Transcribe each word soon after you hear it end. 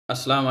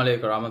Assalamu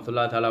alaikum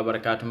warahmatullahi ta'ala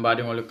wabarakatuh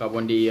mbadi ngol ka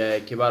bondi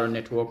kibaro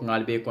network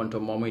ngal be konto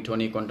momi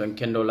toni konto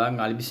kendola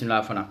ngal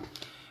bismillah fana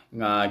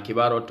nga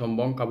kibaro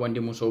tombon ka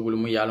bondi musobul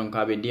mu yalon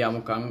ka be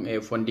diamu kan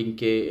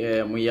fondinke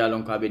mu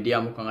yalon ka be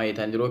diamu kan ay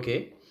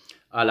tandiroke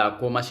ala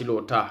ko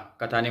masilo ta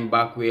katanim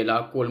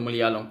bakwela kol mu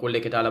yalon kolle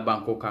ketala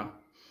banko kan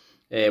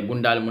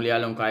bundal mu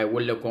yalon ka ay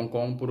wolle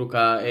konkon pour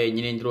ka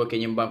nyinindroke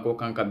nyim banko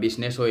kan ka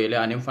business o yele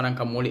anim fanan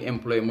ka muli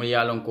employee mu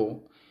yalon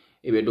ko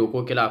ibe do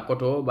ko kela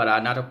koto bara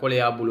nata kole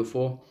ya bulu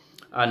fo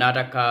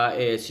anata ka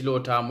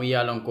silota mu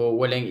yalon ko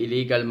wolen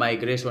illegal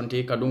migration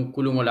ti kadun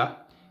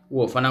kulungola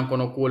wo fanan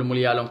kono kol mu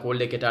yalon ko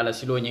le ketala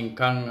silo nyin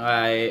kan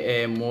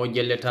mo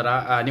jelle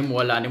tara ani mo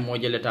wala ani mo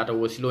jelle tata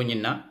wo silo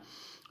nyin na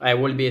ay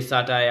wolbe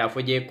sata ya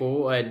foje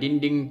ko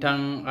dinding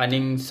tan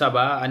anin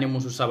saba ani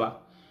musu saba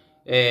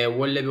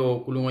wolle be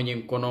kulungo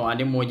nyin kono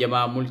ani mo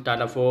jama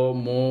multata fo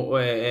mo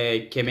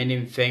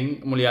kemenin feng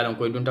mu yalon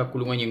ko dunta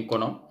kulungo nyin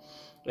kono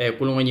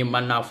kulungo nyi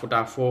manna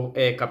futa fo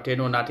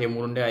capitaine nate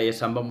murunde ay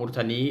samba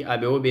murtani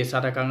abe obe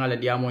sata kan ala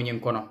diamo nyin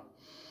kono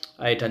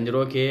ay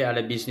tandiroke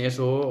ala business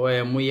o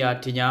muya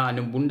tinya an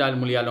bundal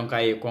mul yalon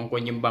kay konko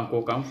nyim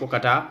banko kan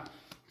fokata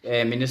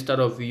minister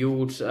of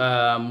youth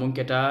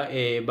munketa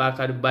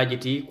bakar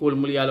budgeti kul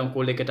mul yalon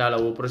ko leketa la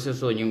o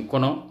processo nyin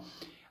kono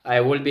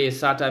ay wolbe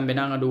sata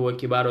benanga do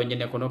kibaro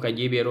nyene kono ka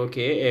jibe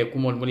roke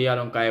kumol mul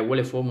yalon kay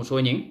wole fo muso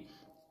nyin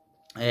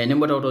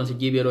nimboto ton si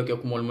jibero ke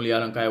kumol mul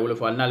yalan kay wala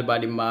fal nal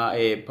badi ma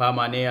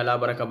pamane ala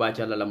baraka ba ci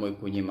la moy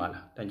ku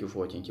ñimala thank you for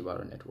watching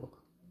Kibaro Network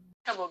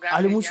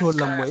ali muso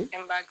la moy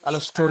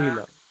ala story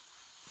la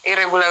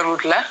irregular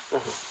route la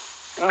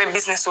be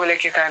business wala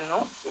ke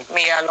kanu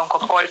mi yalon ko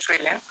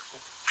poultry len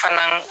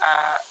fanan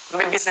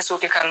be business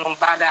o ke kanu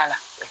badala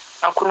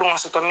akulu mo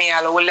soto mi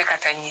yalo wala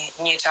katanye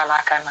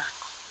nyetala kana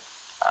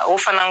o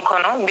fanan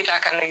kono mbita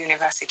kana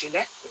university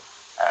le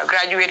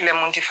graduate le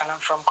monti fanan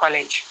from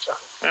college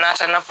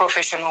nata na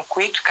professional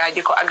quit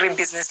kaji ko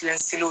agribusiness len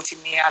siloti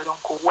mi alon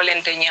ko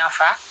wolente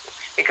nyafa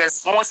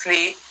because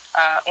mostly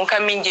nka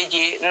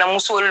minjeje na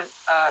musol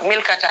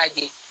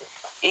milkataji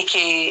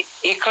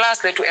e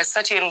class le to a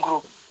certain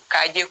group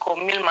kaji ko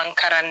milman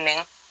karannen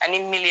ani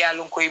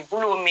milialon ko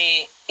bulo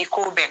me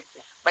ikoben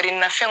bari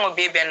na fengo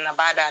beben na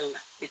badal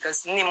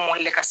because nim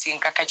molle kasin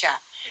kakacha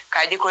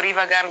kaji ko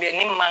river gambia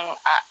nim man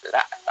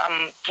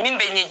min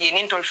be nyeje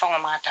nin tol fango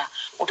mata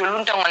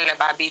utulunta ngolle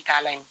babi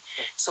talan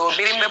so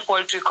birimbe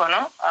poultry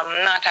kono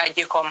nata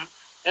je kom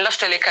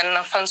laftale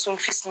kan fansum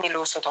fis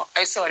milo soto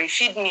ay sorry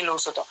feed milo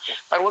soto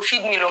par wo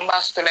feed milo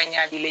mba soto la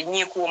nyaadi le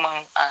nyiku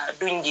man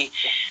dunji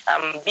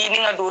bi ni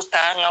nga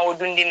dosta nga wo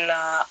dundin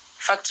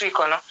factory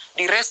kono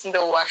the rest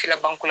ndo wa fila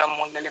bankula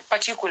mondale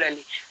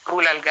particularly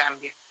rural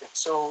gambia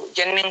so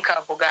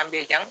jenninka bo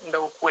gambia jang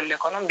ndo kolle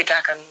kono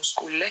bitaka no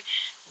school le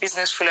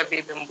business fula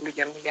bebe mbulu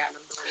jam milialo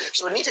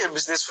so need a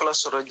business fula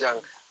soro jang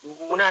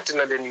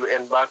munatina then you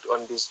embarked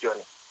on this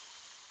journey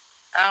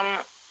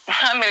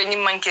hamere ni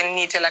manken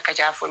ni tela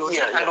kacha folo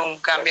andon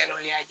gambia no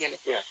liya jele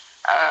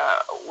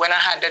when I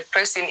had that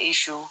pressing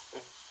issue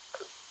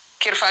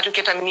kirfatu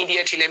keta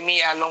immediately mi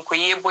ya lon ko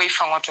yeboy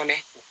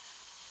fangotole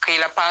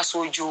kayla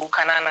paso ju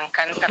kananan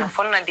kan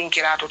telefonna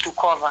dinkirato to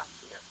cover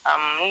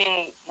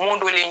nin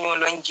modole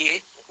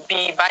nyolonje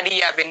bi badi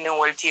ya benne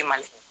wolti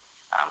male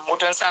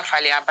moton sa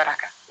fali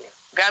abaraka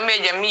gambe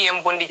jammi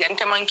en bondi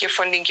jante manke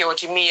funding ke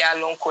woti mi ya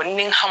lon ko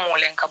nin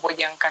hamolen ka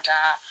bojan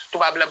kata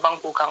tubabla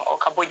banku kan o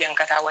ka bojan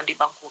kata wadi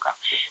banku kan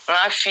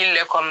na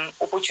fille comme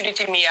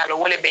opportunity mi ya lo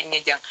wole benye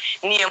jang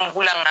ni en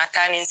bulanga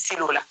tanin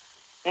silola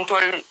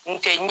ntol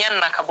nte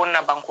nyanna ka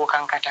bonna banku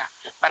kan kata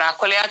bara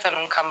kole ata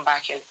nun kan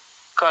bakele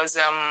cause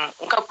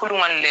nka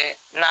kulungan le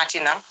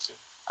natina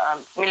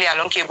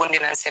milialon ke bondi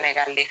nan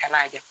Senegal le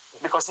kanaja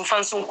because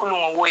mfansun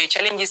kulungo woye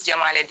challenges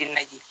jamale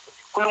dinnaji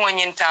kulungo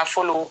nyinta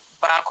follow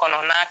ba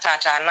kono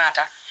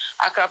nata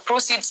aka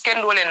proceeds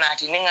kendole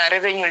nati ninga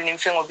revenue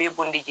nimfengo be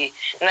bondije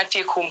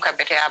nati kum ka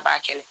bete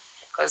abakele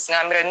cause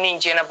ngamira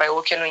ninje na bay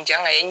wokeno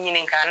njanga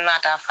yenyini ka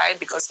nata fight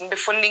because mbe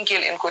funding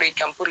kill encourage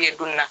kampuri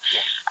dunna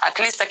at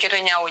least aketa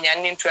nyawo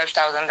nyanin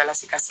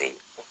 $12,000 ikasei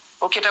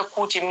oketa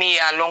kuti mi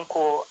ya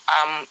lonko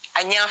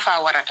anyafa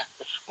warata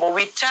but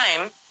with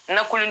time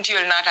na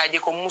kuluntiol nata je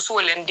ko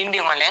musolen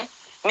dindingolen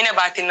mina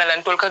batina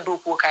lan tolka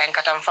duku kayen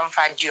katam fam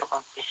fajio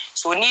ko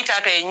so ni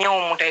tata e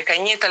nyaw muta ka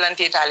nyi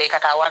talante tale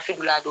kata wafi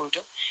dula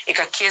dolto e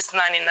ka kes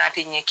nani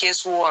nati nye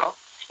kes woro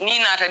ni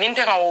nata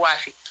ninte nga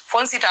wafi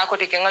fonsi ta ko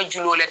te nga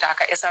julole ta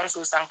ka essence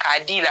san ka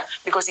dila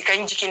because i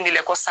kan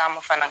jikindile ko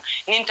sama fanan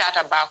nin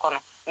tata ba kono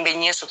mbe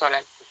nyeso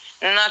tolal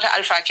nata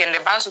alfa kende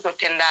basu to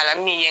tendala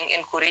mi yen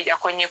encourage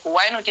akonye ko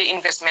wayno te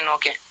investment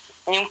okay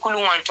nyin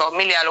kulungol to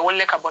milial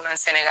wolle ka bonan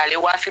Senegal e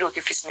wafiro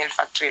ke fismil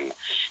factory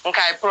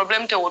nka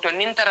problem te woto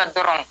nintara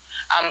doron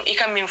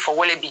ika min fo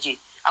wole biji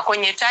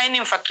akonye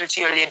tiny factory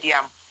ti yole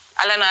diam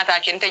ala nata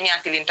kente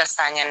nyatilin ta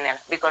sanyen nela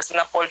because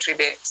na poultry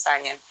be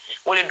sanyen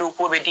wole do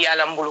ko be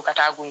diala mbulu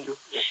kata gunju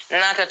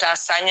nata ta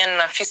sanyen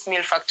na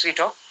fismil factory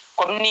to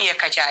comme ni e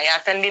kacha ya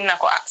tandina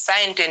ko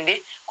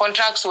scientende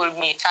contracts will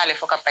mi tale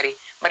fo ka pari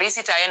bari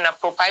sita na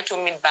proprietor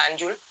mid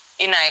banjul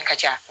ina e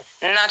kacha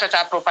nata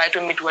ta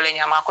proprietor mit wala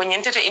nyama ko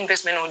nyentete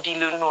investment o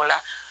deal no la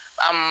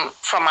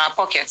from our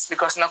pockets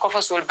because na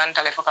kofa sol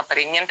bantale foka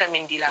pare nyenta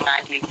min dila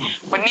ngadi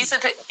ko ni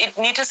sete it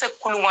ni ta se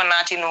kulungo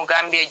nati no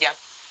Gambia ja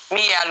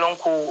mi ya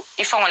lonko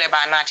ifangole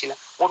ba nati la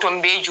woto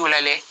mbe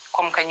julale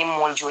comme kanyim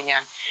mol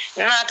jonyan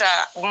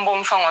nata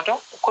mbom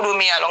fangoto ko do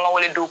mi ya longa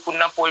wala do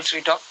kunna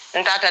poultry to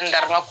ntata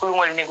ndar nga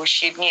kulungol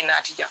negotiate ni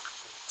nati ja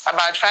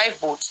about 5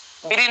 boats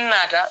birin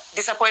nata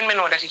disappointment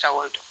o that it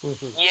awolto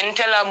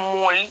yentela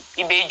mol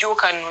ibe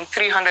jokan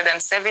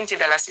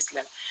 $370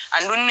 islam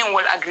andunne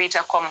wol agree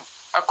ta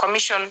a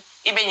commission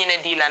ibe nyine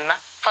dilan na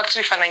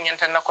factory fana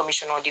nyanta na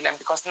commission o dilan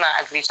because na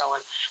agree ta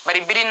wol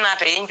bari birin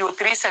nata yenjo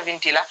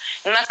 370 la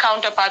na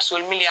counterpart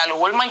sol milialo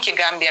wol manke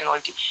Gambian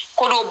olti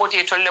kodo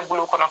bote tolle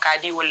bulo kono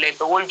kadi wolle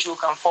be wol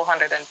jokan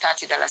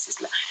 $430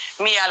 islam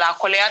mi ala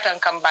koleatan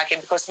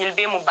kambake because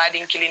yilbe mu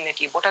badin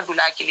kilineti bota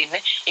dula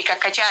kilinne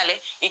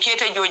ikakachale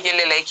ikete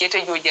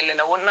jojelle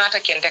la wonata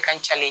kente kan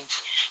challenge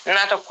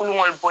nata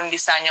kulungol bondi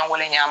sanya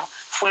wala nyama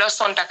fula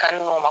sonta kan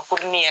noma pour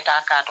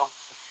nieta katon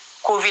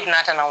covid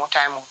nata na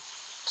time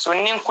so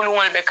nin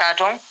kulungol be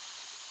katon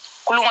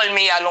kulungol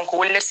mi yalon ko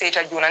wolle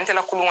seta junante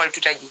la kulungol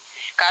tutaji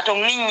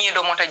katon nin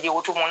nyedo mota je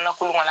wotu mon na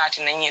kulungol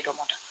ati na nyedo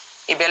mota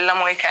ibella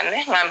moy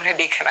kanne ngam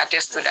redi kana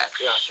test to that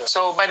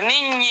so but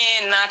nin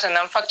nye nata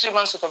na factory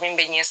man so to min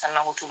be nyesa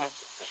na wotu mo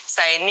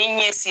sai nin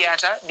nye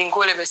siata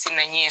dingole be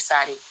sinna nye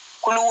sari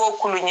kuluwo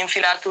kulu nyin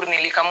fila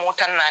tourner li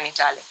kamotan nani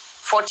tale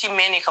 40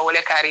 men ka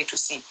wole kare to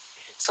see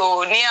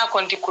so near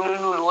konti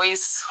kululu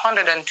is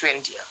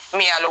 120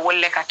 mi alo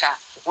wolle kata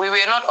we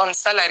were not on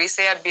salary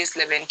say base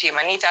level team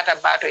ani tata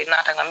bato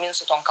inata nga min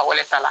soton ka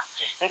wole tala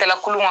ntela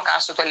kulunga ka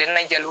soto le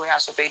na jalo ya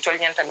soto itol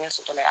nyanta min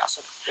soto le ya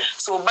soto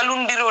so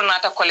balundiro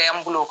nata kole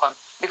ambulo kon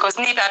because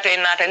ni tata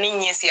inata ni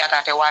nyesi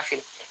atata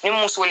wafil ni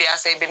musoli ya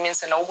say be min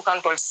sana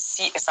ubukan tol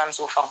si essence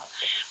o fama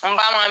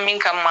mbama min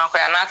kam ma ko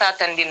anata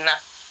tandinna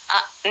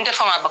nte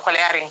fama ba kole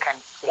yarin kan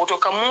woto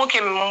ka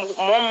moke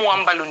momu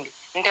ambalundi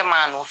nte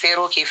mano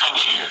fero ke fama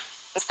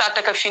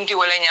start ka finti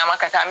wala nyama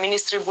kata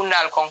ministry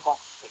bundal konko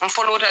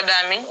mfolota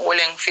damin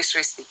wala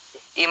fisheries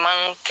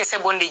iman kese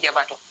bondi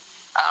jabato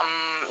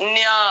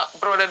nia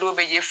brother do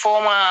beje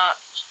former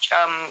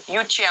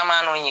youth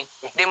chairman onyi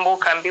dembo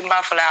kambi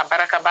mba fala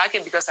baraka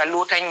bake because a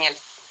lota nyel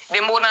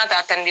dembo na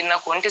ta tandina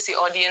ko nte si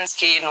audience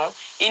ke no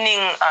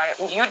inin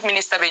youth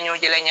minister be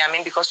nyoje la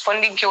nyame because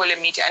funding ke wala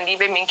miti andi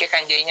be minke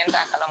kanje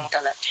nyanta kala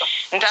mutala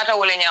ntata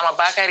wala nyama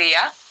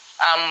bakaria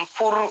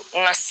pour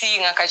ngasi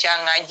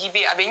ngakacha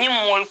ngajibe abe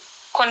nyimol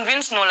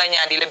convince no la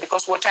nyaadile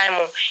because what time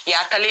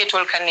ya tale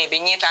tol kanne be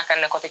nyeta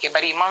kanne ko teke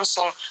bari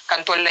manson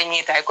kan tol la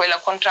nyeta ko la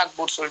contract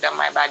board sul da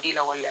may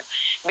badila wala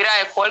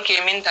bira e kol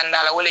ke min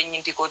tandala wala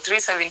nyinti ko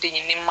 370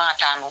 nyini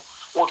matano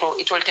woto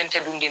itol tente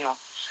dundino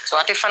so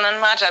ate fanan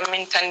mata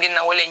min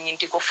tandina wala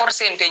nyinti ko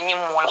force ente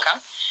nyimol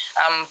kan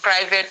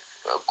private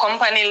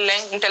company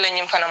leng intele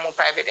nyim fana mo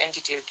private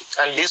entity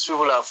and these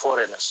people are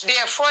foreigners. They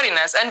are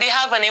foreigners and they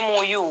have an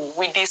MOU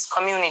with these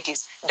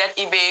communities that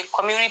ibe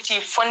community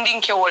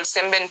funding ke wol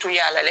sembentu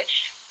yalale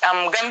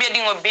Gambia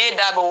dingo be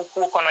daba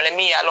ku kono le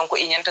mi yalon ko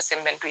inyanta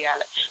sembentu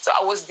yala. So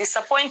I was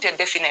disappointed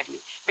definitely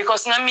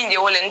because ngaminje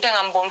wole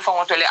ntenga mbom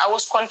fangotole I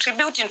was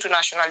contributing to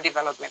national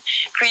development,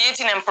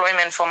 creating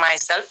employment for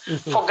myself,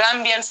 for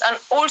Gambians and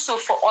also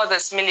for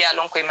others mili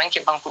yalon ko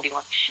manke banku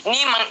dingo.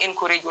 Ni man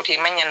encourage wote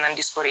manyan nan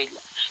discourage.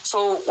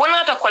 So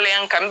wona ta kole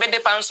yanka mbe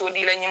depanso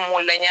dila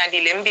nyimol la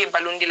nyaadile mbe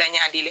balundi la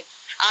nyaadile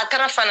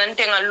atara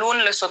fanantenga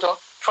loan le soto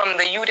from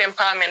the youth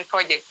empowerment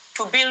project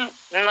to build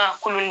na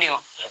kulundingo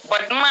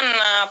but man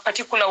na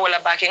particular wala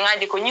bake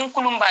ngaji ko nyin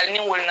kulumbal ni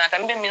wol na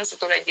tambe min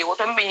soto la je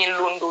woto mbe nyin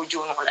londo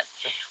jono la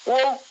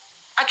wo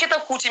aketa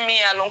kuti mi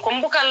yalon ko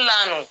mbukal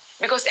lanu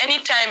because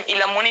anytime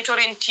ila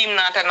monitoring team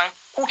na tanan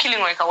ku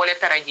kilingo ka wala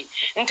taraji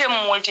ntem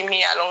multi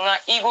mi yalon nga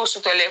ego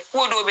sotole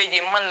ko do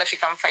beje man la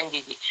fikam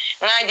fanjiji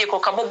ngaje ko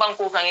kabo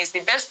banko kan is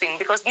the best thing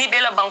because ni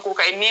bela banko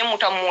ka e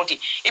memuta moti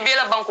e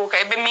bela banko ka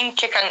e be min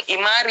kekan e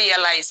ma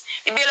realize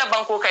e bela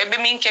banko ka e be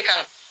min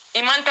kekan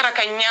imantara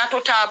kan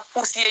nyato ta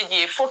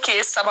pusieje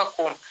foke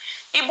sabako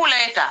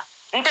ibulaeta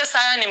nte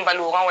saya ni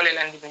mbalu nga wala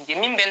landi binje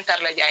min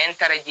bentar la ja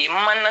entaraje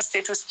man na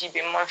status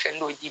jibe man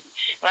fendo jibe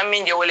ngam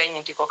minje wala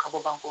nyinti ko kabo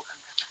banko kan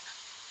kata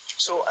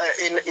so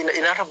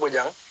in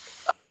Arabojang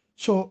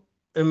so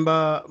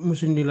emba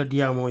musindi la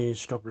diamo yi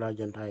stop la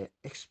janta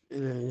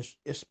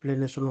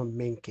explanation of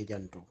menke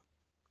janto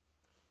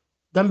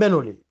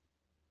gambenoli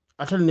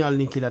atal ni al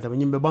ninkila tam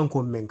nyimbe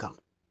banko menkan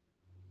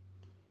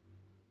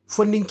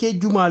fondinke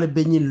jumale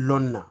be nyin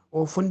lonna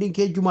o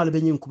fondinke jumale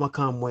be nyin kuma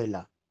kan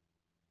moyla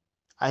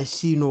I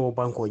see no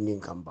banko nyin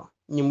kamba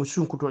nyimu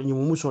sunkuto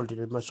nyimu musolti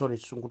ma sorry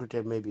sunkuto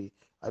te maybe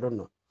I don't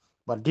know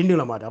but dindi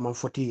la mada am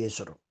 40 years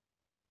old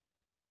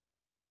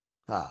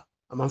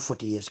am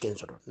 40 years ken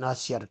soto na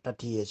siar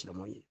 30 years la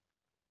moyi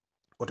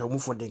oto mu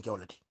fondinke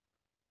olati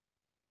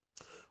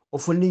o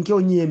fondinke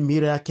o nyi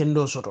mira ya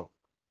kendo soto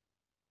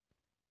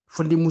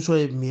fondi muso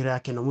e mira ya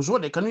kendo muso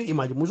de kanu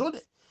imagine muso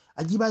de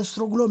ajiba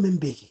struggle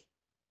membeki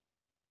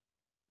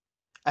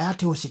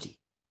ayate o city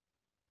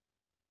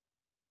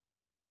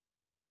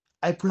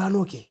ay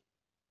plano ke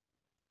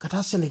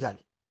kata Senegal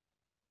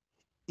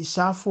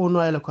isa fono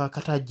ay la ko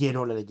kata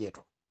jeno le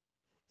jeto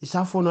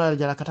isa fono ay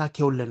jala kata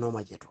kewle le no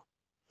ma jeto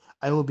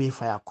ayo be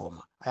faya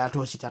koma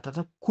ayato sita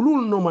tata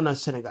kulul no mana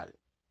Senegal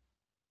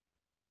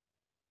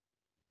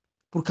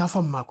pour ka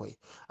fam makoy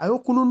ayo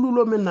kulul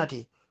lulo men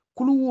nati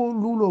kuluwo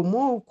lulo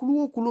mo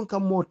kuluwo kulun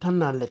kam mo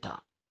tanna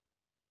leta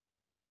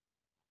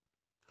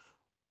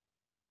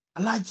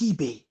ala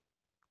jibe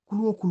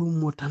kuluwo kulun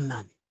mo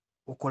tannani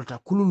o kolta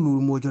kulul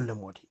lulu mo jolle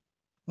moti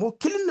mo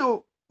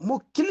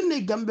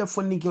kilinne gambe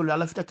fondingol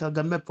ala fita ka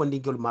gambe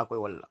fondingol makoy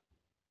walla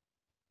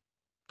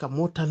ka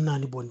mo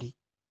tannani bondi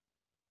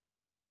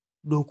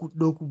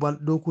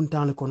dokun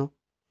tale kono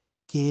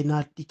ke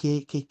na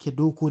ke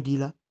doko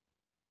dila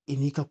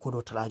ini ka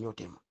kodo tala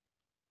nyotema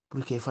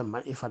pour que fan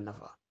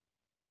nafa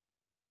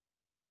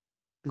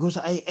because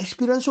I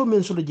experience o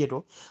men solo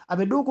jeto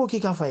abe doko ki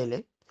ka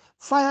fayele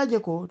fayaje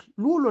ko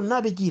lulo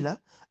nabe jila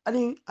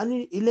ani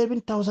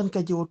 11,000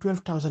 kaji o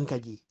 12,000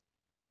 kaji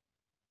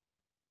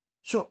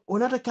so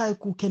onata kay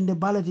ku kende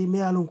balati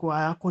me alon ko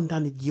aya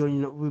kontani jiyo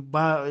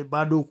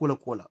ba do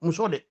kola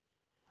musode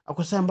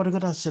ako samba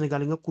ngata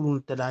Senegal nga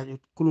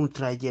kulun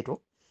tray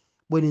jeto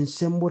bonin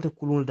sembote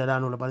kulun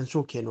dadano la ban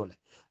so kenole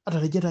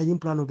ata jeta yim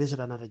plano be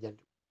sada nata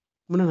jandi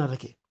muna nata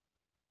ke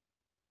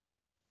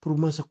pour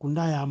masa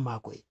kunda ya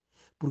makoy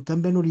pour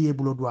gambenol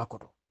yebulo do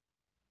akoto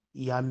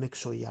ya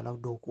mexo yala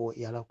do ko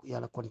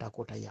yala konta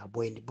ko ta ya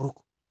boyndi bruk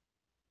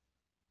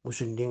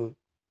musundin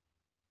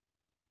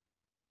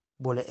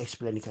bole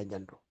explain ka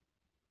jando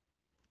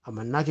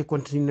amannake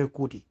continue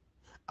kuti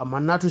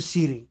amannatu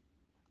siri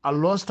a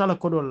lost ala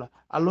kodolla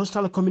a lost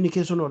ala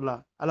communication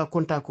olla ala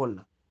konta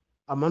kolla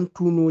aman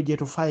tunu je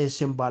to faye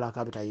sembala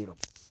kabita yiro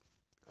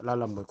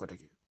lala moy ko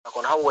tagi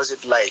how was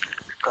it like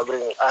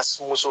covering as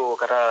muso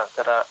kara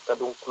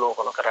kadung kulo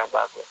kono kara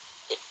bako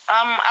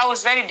I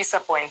was very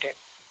disappointed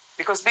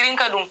because birin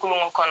kadung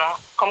kulo kono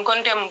kom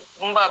konte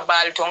mba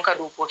bal ton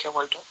kadu ko ke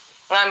volto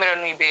ngamira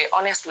nuy be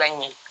honest la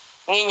ñi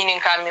ni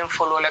ka min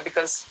follow la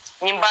because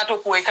ñi bato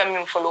ko e kam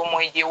min follow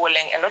moy je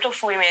wolen a lot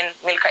of women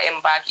milka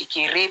embark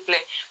iki replay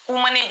ku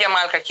mane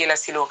jamal ka kila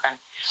silokan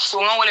so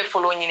ngawole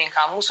follow ñi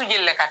ka musu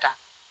jelle kata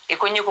e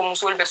ko ñi ko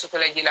musul be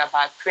sotola jila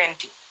ba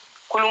 20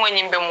 kulungo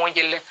ñimbe mo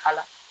jelle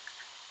kala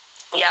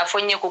ya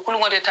fonye ko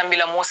kulungo de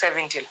tambila mo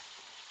 70 la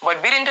but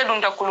birinte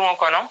dunta kulungo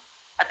kono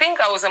I think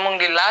I was among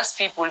the last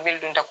people bil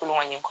dunta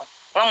kulungo ñinko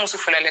nga musu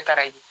fulale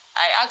taraji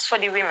I asked for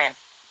the women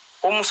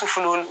o musu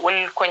fulul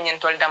wal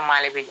konyentol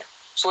damale beja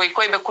so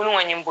ikoy be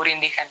kulungo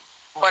ñimburindi kan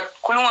but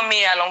kulungo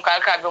mi ya lon ka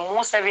be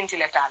mo 70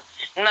 letal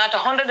not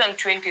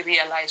 120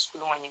 realize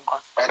kulungo ñinko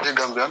are they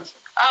Gambians?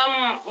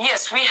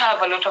 Yes, we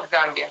have a lot of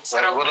Gambians.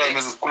 What I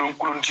mean,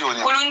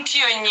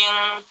 Kuluntiyo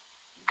ñing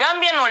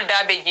Gambian ol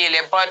dabe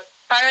jele but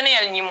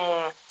pioneer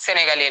ñimu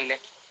Senegalese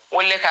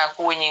wolle ka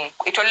ko ñing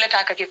itolle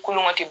ta ka ke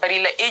kulungoti bari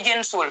la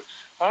agents wol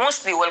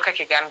mostly wol ka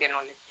ke Gambian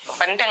ol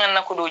banta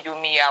nganna ko do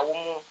jumi ya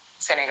wumu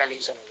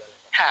Senegalese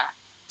ha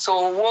so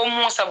wo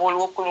mu sabol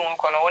wo kulungo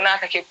kono wona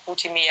ka ke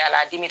puti mi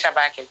ala dimita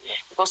bakel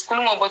because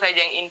kulungo bota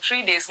jang in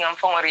 3 days ngam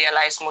fon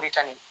realize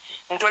Mauritania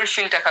ntol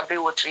filter ka be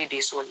wo 3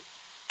 days wol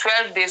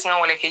 12 days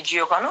ngam wala ke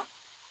jiyo kono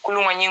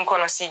kulungo ñing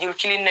kono sijul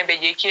kilin ne be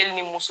je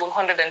kelni musul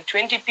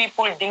 120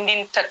 people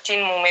dindin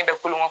 13 mu mebe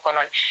kulungo kono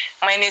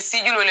mayne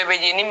sijul le be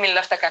je ni min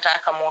lafta kata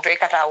ka moto e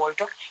kata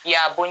wolto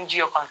ya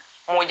bonjiyo kono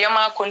mo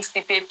jama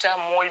constipator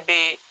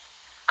molbe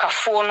ka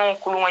fono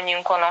kulungo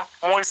ñing kono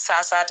mol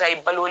sasata e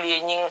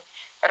baloli ñing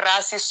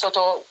rasi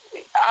soto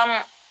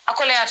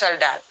akole atal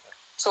dal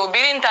so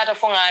birin tata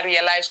fonga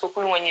realize ko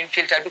kulungo ñing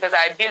filter because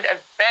I built a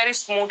very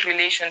smooth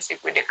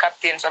relationship with the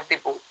captains of the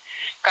boat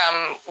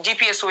kam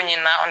GPS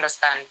ñing na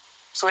understand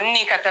so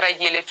ni katara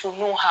jele to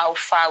know how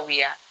far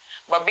we are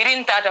ba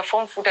birin tata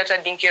fon futata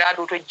dinkira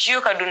do to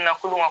jiyo ka dunna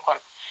kulunga kon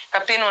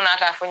captain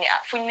onata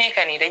funne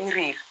kani dañ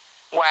rir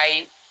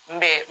way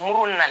mbe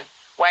murunnal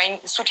way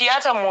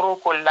sutiyata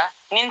moroko la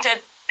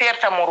ninte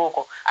terta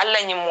moroko alla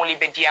ñi moli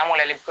be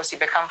diamola le because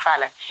be kam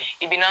fala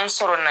ibinan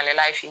soronna le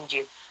life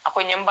injil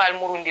ako nyambal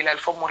murundilal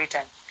fo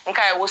Mauritania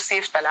nka wo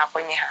safe tala ko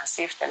nyi ha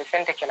safe tala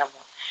fente kala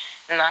mo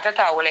na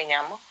tata wala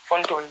nyama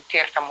fontol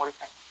terta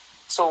Mauritania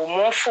so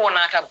mo fo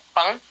nata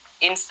bang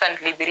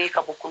instantly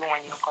birika bukulu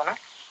wani kono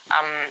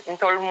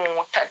ntol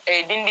mu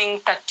dinding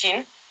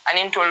 13 and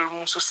ntol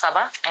musu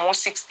saba mo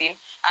 16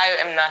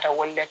 IOM nata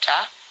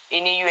walleta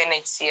ini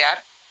UNHCR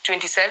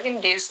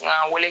 27 days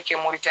nga wole ke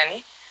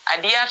Mauritania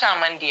adiata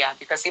mandia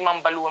because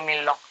imam balu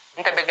millo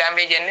nta be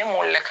gambe jenne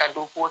mo leka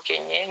do ko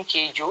kenye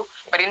nkejo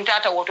bari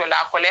ntata woto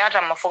la ko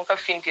leata mafonka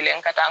fintile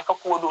nkata anka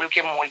ko dol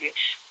ke molye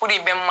pudi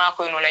bem ma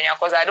ko no la nya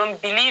cause I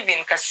don't believe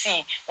in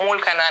kasi mol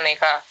kanane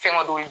ka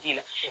fengo dol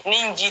dila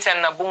nin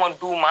jitan na bungo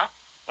duma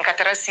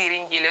nkatara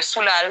sirin jile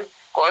sulal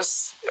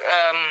cause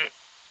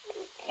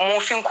mo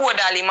finko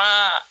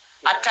dalima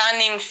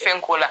ataning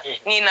fenkola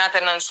ni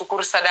nata nan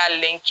sukur sadal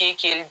lenke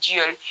kel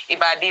jiol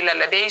ibadila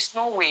la there is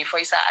no way for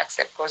isa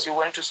accept because you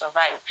want to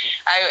survive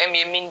IOM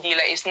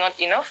mindila is not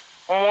enough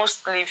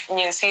mostly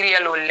in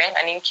serial olen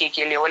anin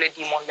kekele wala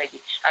di mon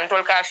laji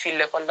antol ka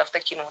fille ko lafta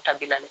kino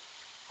tabilale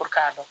pour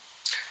kado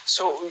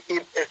So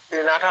in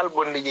Natal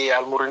Bondi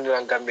al Murundi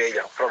and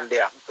Gambia from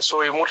there.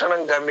 So in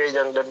Mutanan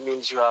Gambia, that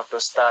means you have to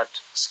start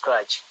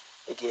scratch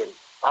again.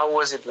 How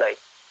was it like?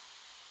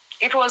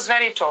 It was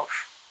very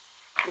tough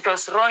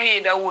because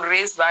Rohida would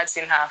raise birds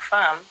in her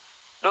farm.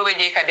 So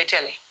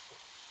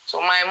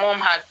my mom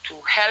had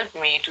to help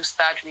me to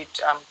start with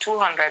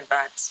 200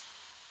 birds.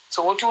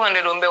 So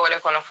 200 umbe wale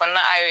kono fana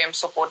IOM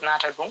support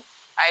natadum.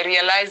 I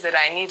realized that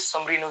I need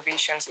some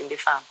renovations in the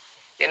farm.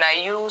 Then I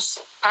use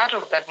part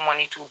of that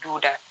money to do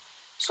that.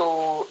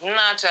 So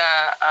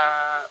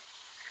nata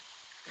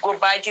go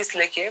budgets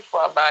leke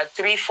for about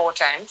 3-4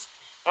 times.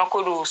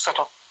 Nakodu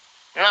soto.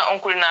 Na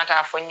onkul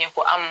nata fonye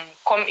ko am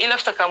kom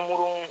ilafta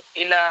kamurung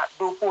ila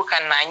doku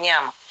kan na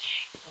nyama.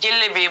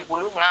 Jelle be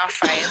bulu nga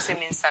fayen se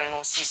min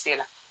sanno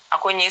sisela.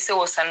 Akonye se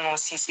o sanno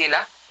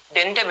sisela.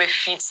 Dente be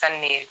feed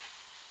sanne.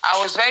 I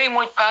was very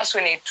much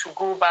passionate to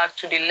go back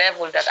to the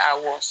level that I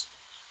was.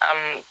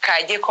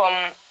 Kaje kom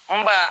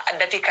mba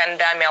adati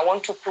kandami, I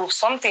want to prove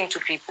something to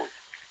people.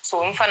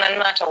 So mfana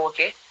nata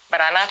okay,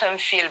 but anata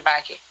feel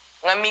back.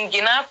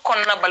 Ngamingina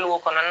konna baluo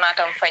kono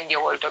nata mfanje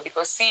wolto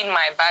because seeing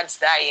my birds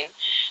dying,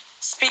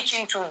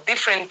 speaking to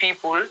different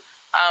people, reach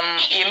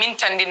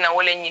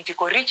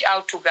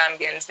out to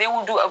Gambians. They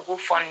will do a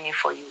GoFundMe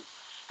for you.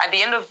 At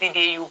the end of the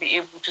day, you'll be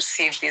able to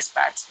save these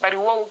birds. But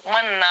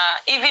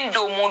even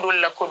though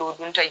modul la kodo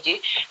duntaje,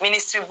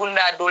 ministry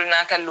bunda dol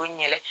nata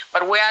lonyele,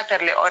 but we are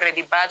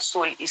already bird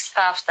soul is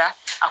staffed a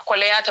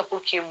koleata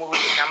puke muru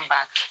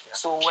back.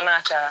 So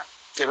wanata.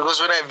 Yeah,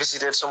 because when I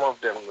visited, some of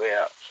them were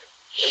a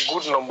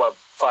good number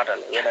further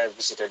when I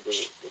visited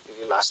the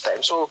last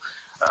time. So,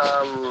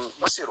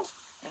 Basiru.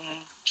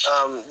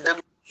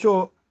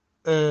 So,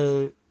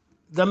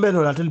 Gambia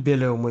no latel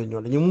bele o moy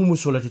non nyimu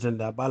musola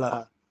titanda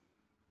bala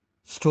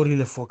story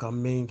le foka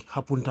men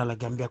hapunta la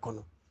Gambia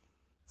kono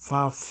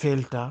fa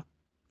felta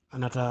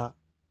anata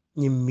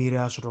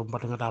nyimmira soto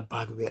batangata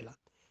bagwela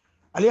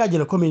ali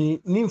ajela comme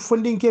ni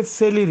fondinke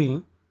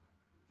feliring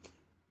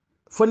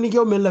fondinke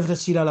o men lafta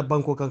sira la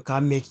banko kan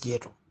ka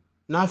mekieto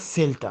na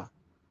felta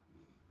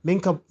men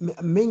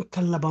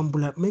ka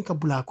labambula men ka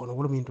bula kono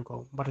wala min to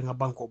ko batanga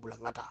banko bula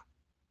ngata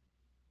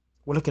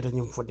wala keta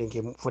nyim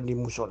fondi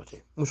musola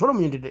te musola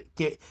mu yinde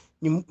ke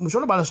ni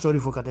musola bala story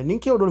fo kata nin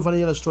ke do fa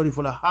yela story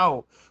fo la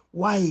how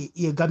why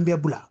ye Gambia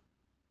bula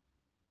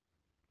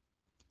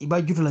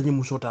iba jutu la nyim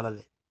musota la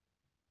le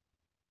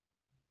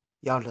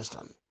you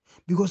understand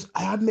because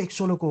I have make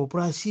solo ko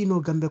pra si no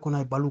Gambia ko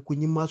na balu ko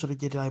nyim maso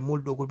jete ay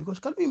moldo ko because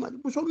kan mi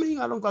musol mi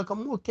ngalon ka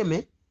mo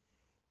keme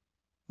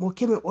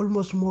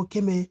almost mo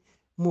keme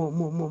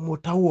mo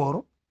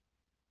taworo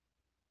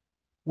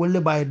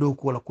wala baye do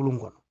ko la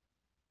kulungon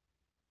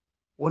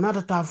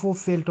wonata ta fo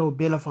felta o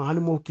bela fan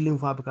halimo kilim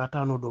fa be ka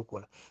tano do ko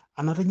la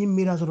anata nyim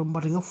mira so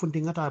mbata nga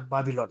funti ngata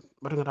Babylon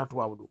mbata ngata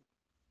tuwawdu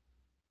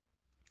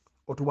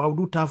o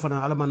tuwawdu ta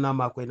fana alama na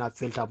ma ko ina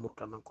felta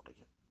murta nan ko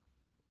taje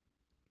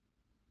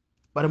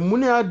bare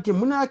mune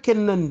ake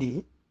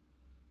nandi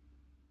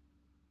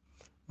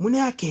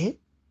mune ake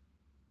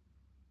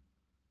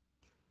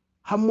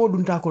hammo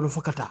dun ta ko no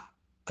fakata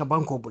ka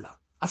banko bula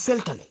a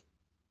feltale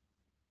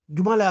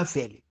jumala a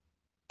feli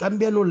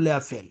Gambia non le a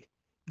feli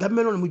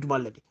Gambia non mu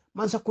jumala de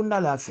man sakunda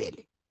la a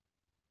feli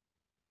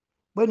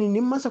bani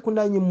ni man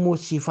sakunda nyi mo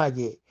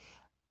sifaje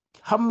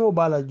hammo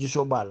bala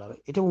jiso bala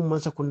ite mu man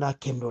sakunda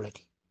kendo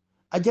lati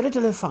a jere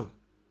telefon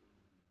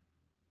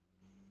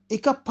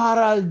ika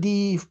paral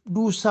di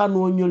du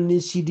sano nyol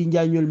ni sidi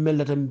njanyol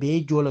mellatan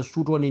be jola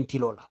suto nin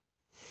tilola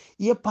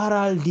ye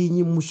paral di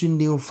nyi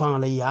musindi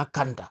fan la ya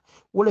kanda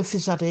wala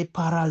fisata ye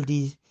paral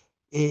di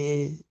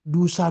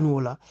du sano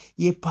la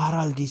ye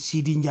paral di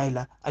sidi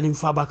njayla anim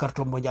Fabakar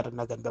Tombo Njata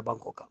na Gambia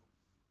banko ka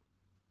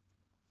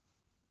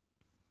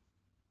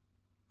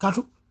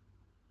katu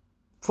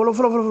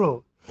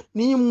folo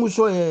ni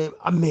muso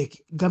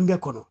ameki Gambia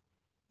kono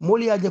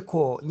moli aje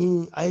ko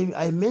ni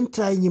ay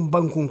mentra nyi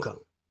bankun kan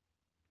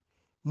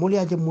moli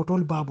aje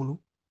motol babulu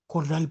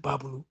kordal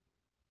babulu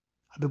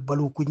abe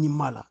balu ku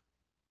mala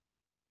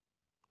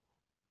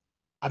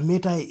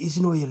ameta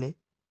isino yele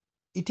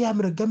ite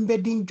amira Gambia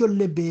din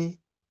jolle be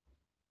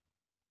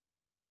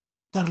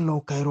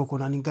tarlo kayro ko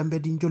nani Gambia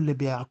din jolle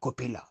be a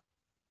kopila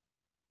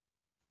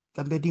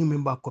Gambia din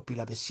memba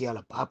kopila be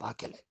siala papa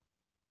kele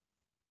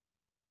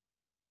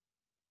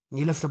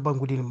ni lafta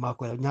bangu din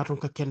mako ya nyaton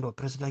ka kendo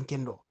president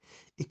kendo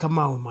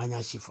ikamawo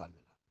manya sifal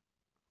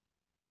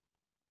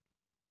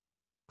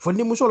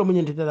fondi musolo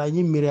munyente da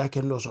nyi mire ya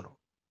kendo soro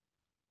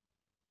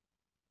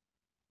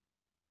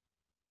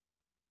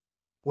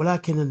wala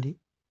kenandi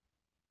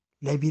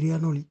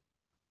liberianoli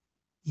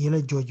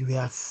yela George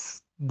we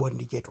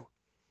bondi jeto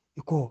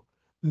iko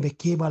mbe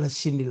kebala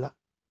sindila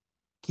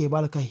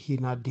kebala ka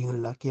hina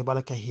dingla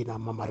kebala ka hina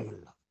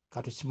mamarilla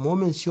katu si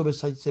moment siobe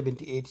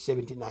 78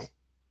 79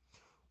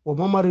 o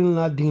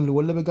mamarilla dingli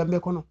wala be Gambia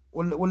kono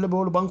wala be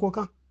wala banko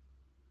kan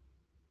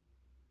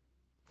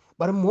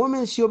bar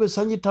moment siobe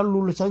sanji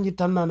tallul sanji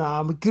tannana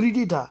am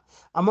credita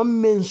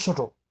am men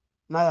soto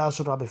na ya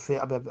soto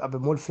abe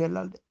mol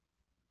felalde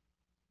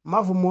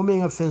ma fu moment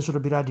nga fen soto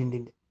biradi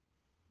ndinde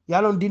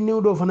yalon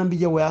dinni do fana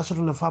bije waya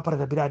soto la fa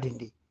pareta bira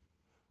dindi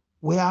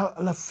waya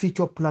la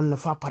future plan la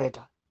fa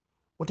pareta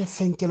wote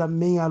fenkela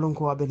me yalon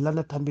ko abe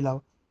lana tambila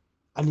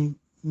ani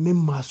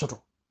memma soto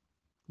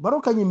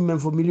baro kanyim men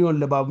fo million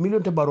le bab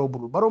million te baro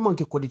bulu baro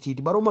manke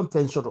koditi baro man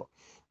fen soto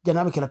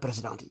janabe kala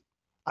presidenti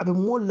abe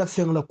mol la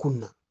fen la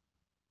kunna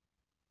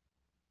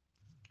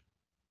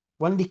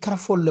wandi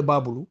karafol le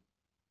babulu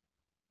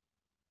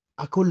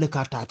akol le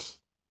katati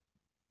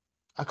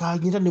aka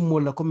nyita ni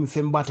mol la comme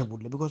fen bata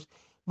bulle because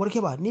morke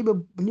ba ni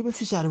be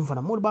fisarim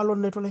fana mol balon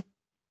netole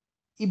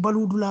i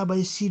baludula ba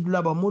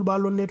sidula ba mol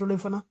balon netole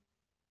fana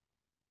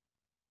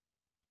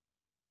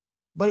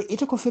bari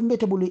ite ko fembe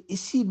te bulu i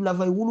sidula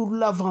va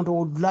wuludula vanto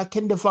la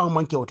kende fa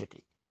manke otete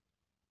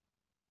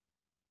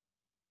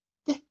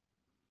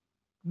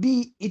bi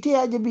ite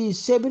aje bi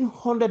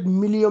 700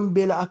 million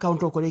bela account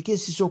ko ke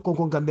siso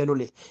konko gambeno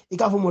le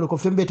ikafo mo ko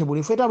fembe te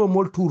bulu feta ba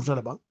mol tour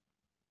tala ba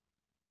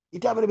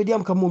ite amene be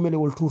diam kam mo mele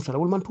wol tour tala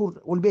wol man tour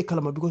wol be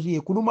kalama because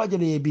ye kunu maje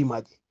le bi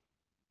maje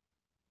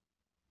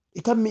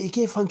ikammi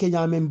ike fanke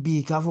nyamen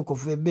bi kafo ko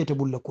fembe te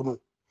bulu kunu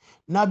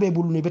na be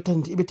bulu ni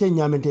beten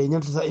nyamen te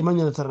nyanta sa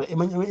imanya tarra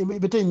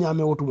beten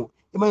nyame wotumo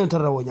imanya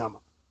tarra wo nyama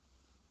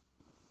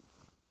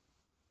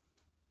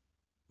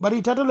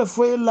bari tata le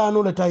foye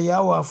lano le ta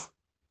yawaf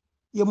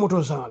ye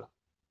moto sala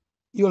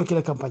yol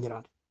kila campagne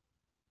rade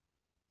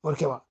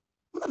warke wa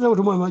muna da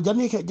wotumo ma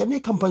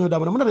janni campagne da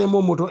muna da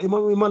mo moto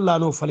ima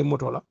lano fali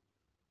moto la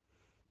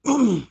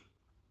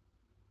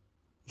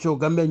so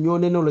gambe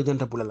nyone no le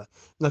janta bulala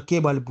nga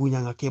kebal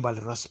bunya nga kebal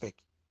respect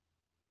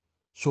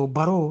so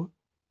baro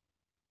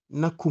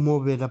nakumo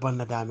be da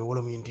banna dame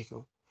wala mu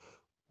yintiko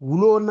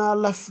wulo na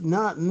laf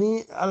na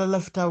ni ala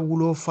lafta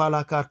wulo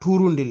fala ka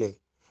turundi le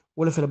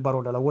wala fele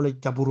baro dala wala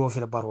jaburo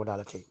fele baro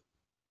dala tay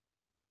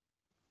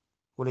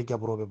wala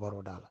jaburo be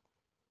baro dala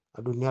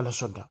adu ni ala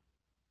sonda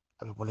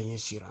abe wala nyi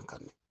siran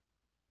kan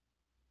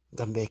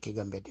gambe ke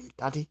gambe dim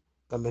tati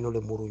gambe no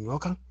le muru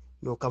nyokal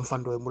no kam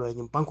fando e mula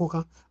nyim banko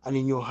kan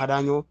ani nyo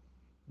hadanyo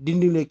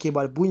dindile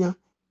kebal bunya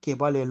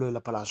kebal e lo la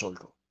pala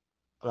solto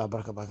ala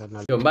barka barka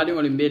na yo mbadi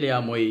ngol mbele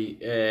ya moy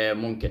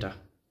munketa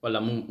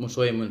wala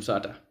musoye mun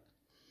sata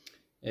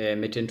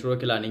metentro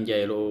kila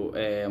ninjairo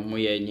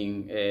muye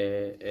nyin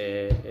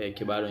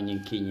kibalo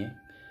nyin kinye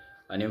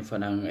anim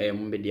fanan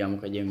mumbe diamu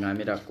ka je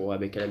ngamira ko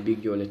abe kala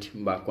big jolet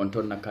mba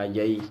konton na ka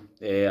jayi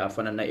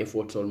afana na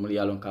effort sol mul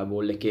yalon ka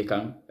bo leke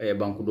kan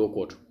banku do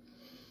koto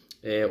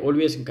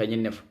always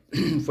kanyin nef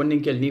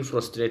funding ni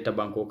frustrate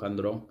banko kan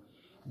dron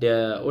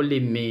the only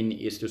mean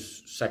is to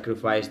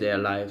sacrifice their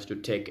lives to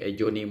take a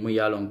journey mu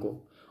yalon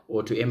ko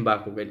or to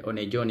embark on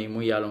a journey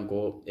mu yalon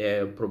ko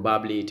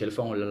probably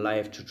telephone or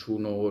life to true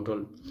no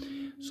hotel.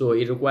 So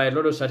it requires a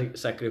lot of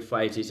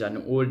sacrifices and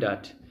all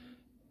that.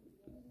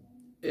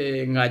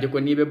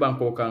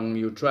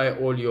 You try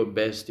all your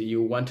best,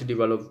 you want to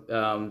develop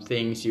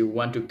things, you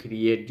want to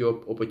create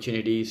job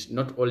opportunities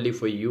not only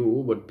for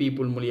you but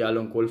people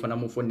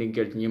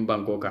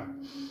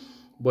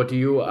but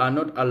you are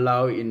not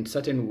allowed in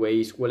certain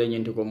ways wala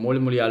nyento ko mol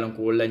mul yalon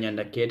ko wala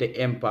nyanda kete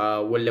empa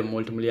wala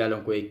mul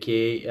yalon ko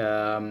eke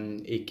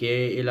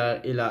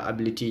ila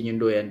ability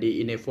nyindo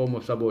yandi in a form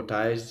of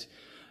sabotage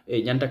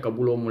nyanta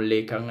kabulo mul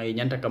le kan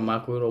nyanta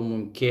kamako ro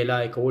mun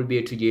kela ko will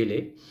be to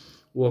jele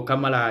wo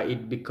kamala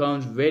it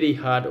becomes very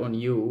hard on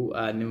you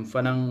and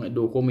mfanang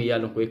do ko mi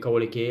yalon ko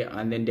kawle ke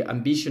and then the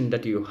ambition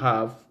that you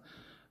have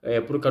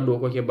pour ka do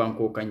ko ke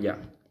banko kanja.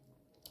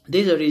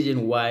 There's a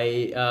reason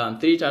why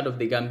 3/3 of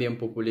the Gambian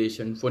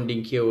population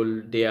funding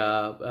kill they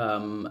are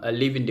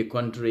live in the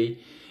country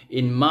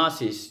in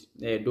masses.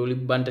 Doli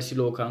banta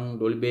silo kang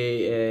doli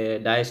be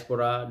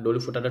diaspora doli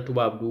futata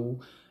tubabdu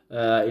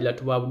ila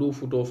tubabdu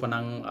futo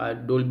fanang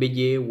doli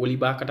beje woli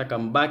ba kata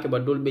kam bake ba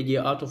doli beje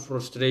out of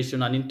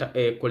frustration and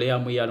kolea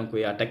mu yalon ko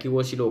ya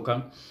takiwo silo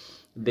kang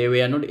they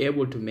were not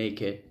able to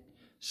make it.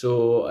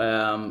 So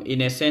in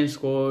a sense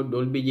ko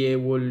dol bije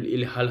wol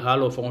il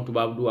halo fon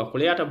tubabdu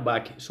akuleta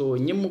back so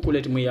nyimmu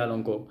kuleti mu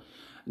yalon ko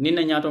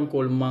nina nyaton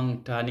kol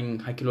man taning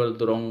hakilol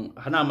drong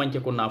hana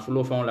manke ko na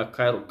fulo fon la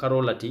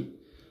karolati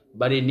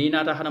bari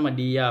nina ta hana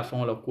madiya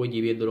fon la ko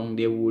jibe drong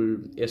they will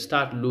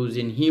start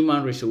losing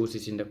human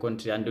resources in the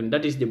country and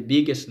that is the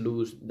biggest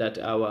lose that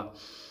our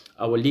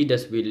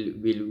leaders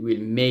will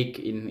make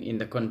in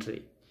the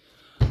country.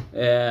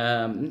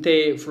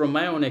 From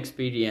my own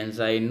experience,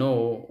 I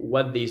know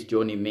what this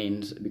journey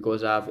means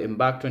because I've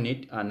embarked on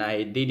it and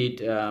I did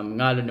it. I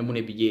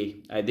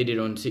did it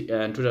on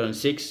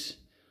 2006.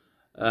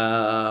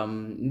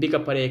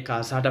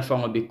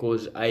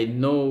 Because I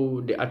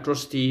know the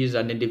atrocities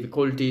and the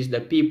difficulties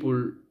that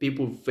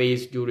people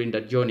face during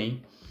that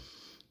journey.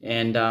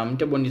 And I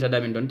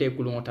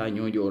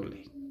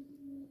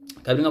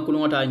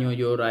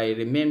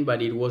remember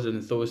it was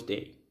on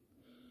Thursday.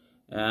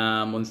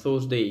 On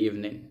Thursday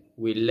evening,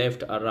 we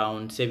left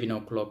around 7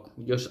 o'clock,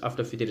 just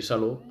after Fitr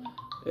Salo.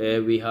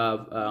 We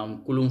have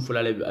Kulum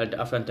Fulale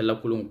after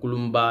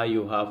Kulumba.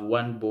 You have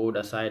one board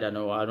aside and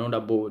another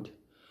board.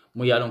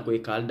 Muyalon ko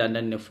ikal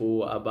dandan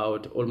for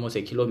about almost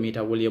a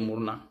kilometer William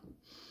Murna.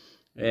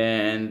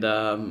 And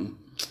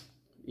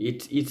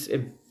It's a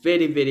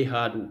very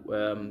hard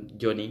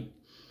journey.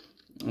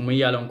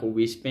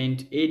 We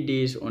spent 8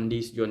 days on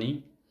this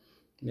journey.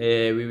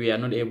 We were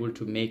not able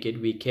to make it.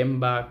 We came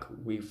back.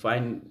 We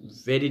find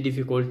very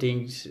difficult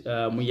things.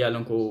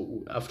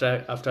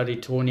 After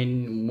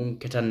returning,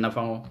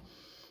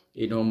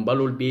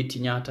 mbalul be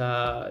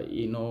tinyata,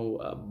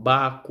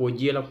 ba ko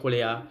jela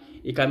kolea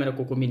ikamera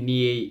ko komi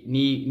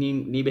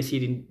ni be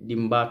siri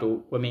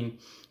dimbato komin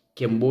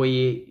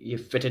kemboye ye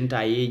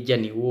fetenta ye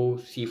jani wo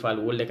sifal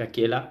wolle ka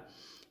kela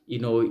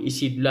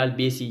isi dulal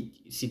be si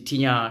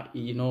tinya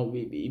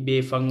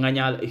be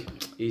fanganyal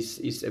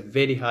is a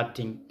very hard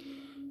thing.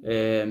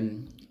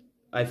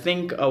 I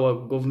think our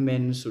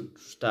government should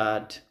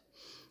start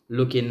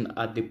looking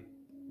at the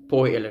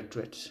poor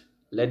electorate.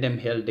 Let them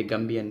help the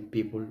Gambian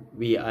people.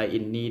 We are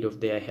in need of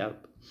their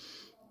help.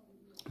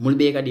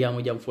 Mulbe ka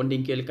diamu jam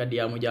funding kel ka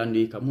diamu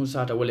jandu ka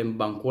musata wole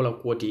banko la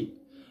koti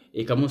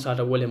e ka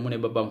musata wole mune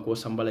ba banko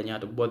sambala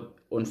nyato. But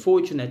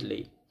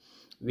unfortunately,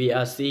 we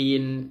are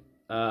seeing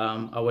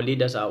our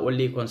leaders are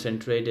only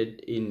concentrating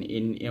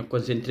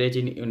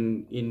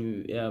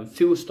in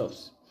few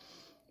stuffs.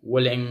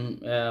 Woleng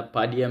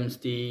padiums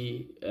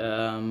the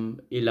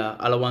ila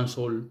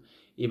alawansol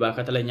iba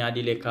katala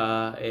nyadi le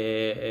ka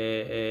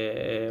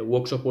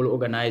workshop will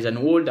organize and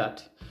all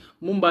that.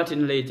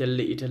 Mumbatin le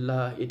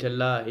itella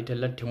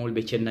temul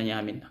be chenna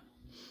nyamina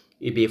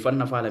ibe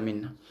fanna fala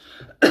minna.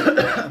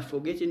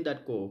 Forgetting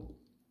that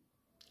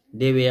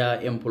they were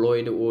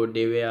employed or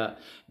they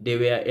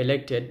were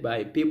elected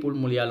by people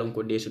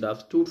mulialonko. They should have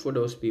stood for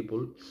those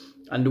people,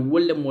 and the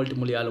wolle multi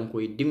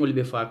mulialonko dingol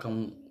be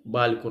fakam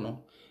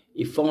balkono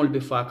ifangol be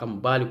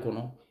fakam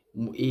balkono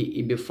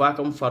ibe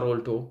fakam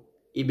farolto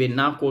ibe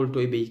nakolto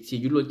ibe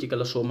sijulo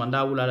tikala so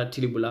mandawula la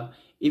tilibula.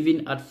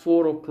 Even at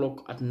 4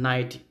 o'clock at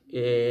night,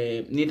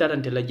 you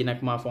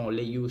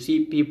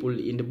see people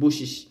in the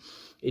bushes.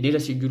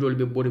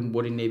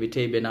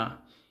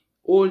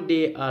 All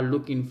they are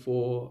looking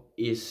for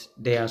is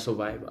their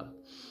survival.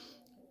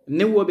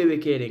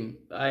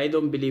 I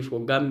don't believe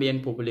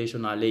Gambian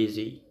population are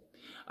lazy.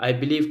 I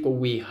believe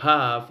we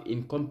have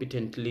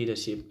incompetent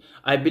leadership.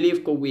 I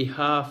believe we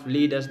have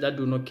leaders that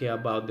do not care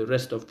about the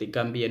rest of the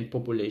Gambian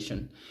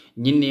population.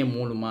 Nyinne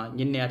muluma,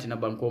 nyinne atina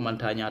banko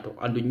mantanyato,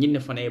 andu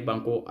nyinne fane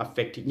banko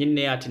affect,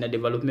 nyinne atina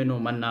development no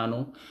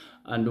manano,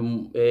 and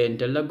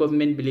the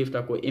government believe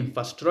that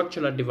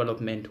infrastructural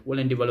development,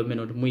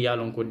 development of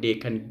muyalonko, they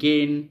can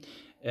gain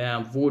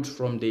votes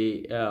from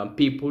the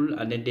people,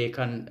 and then they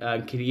can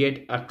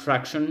create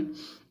attraction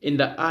in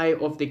the eye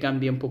of the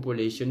Gambian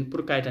population.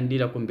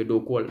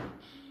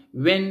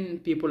 When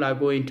people are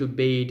going to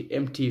bed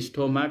empty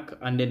stomach,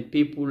 and then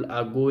people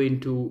are going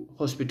to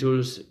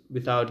hospitals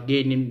without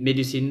gaining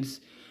medicines,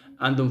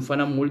 and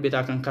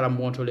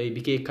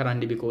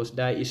because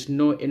there is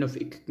no enough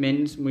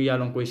equipment,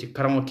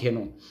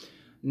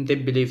 they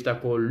believe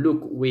that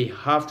look, we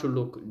have to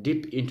look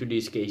deep into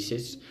these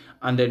cases,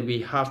 and then we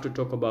have to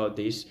talk about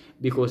this,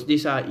 because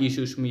these are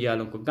issues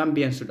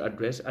Gambians should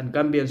address and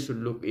Gambians should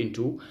look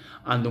into,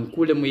 and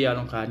kule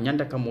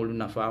nyanda kamolu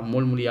nafa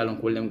mol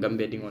kulem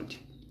Gambia dingolti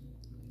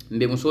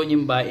mbe muso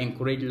nyimba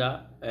encourage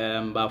la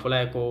ba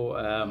fala ko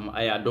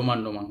aya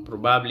domandoma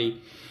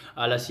probably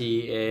ala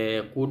si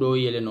kudo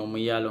yele no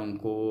muyalon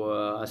ko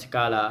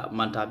asikala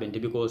manta bente,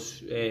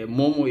 because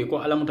momo iko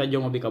ala muta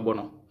jongo bika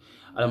bono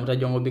alamuta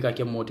jongo bika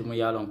ke moti mo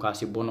yalon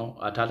kasi bono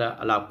atata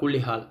ala kulli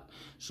hal.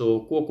 So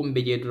ko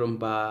kumbe je drum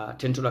ba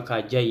tentula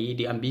ka jayi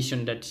the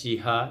ambition that she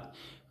had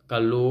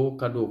kalo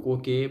kado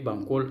koke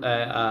bankol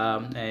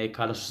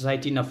kala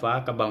society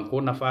nafa ka banko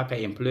nafa ka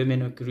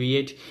employment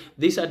create.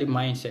 These are the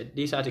mindset,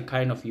 these are the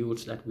kind of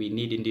youths that we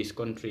need in this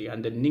country,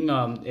 and then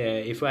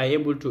if we are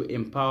able to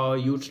empower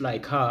youths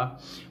like her,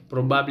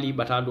 probably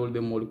batadol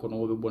be mol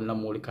kono be bonna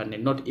mol kanne,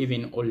 not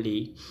even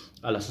only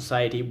ala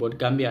society but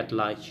Gambia at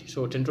large.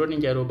 So tentroni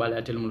jaro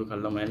bala atel mul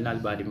kallama nal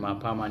badi ma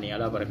pamani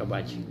ala baraka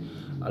baji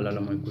ala la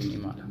moy kunni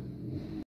mala.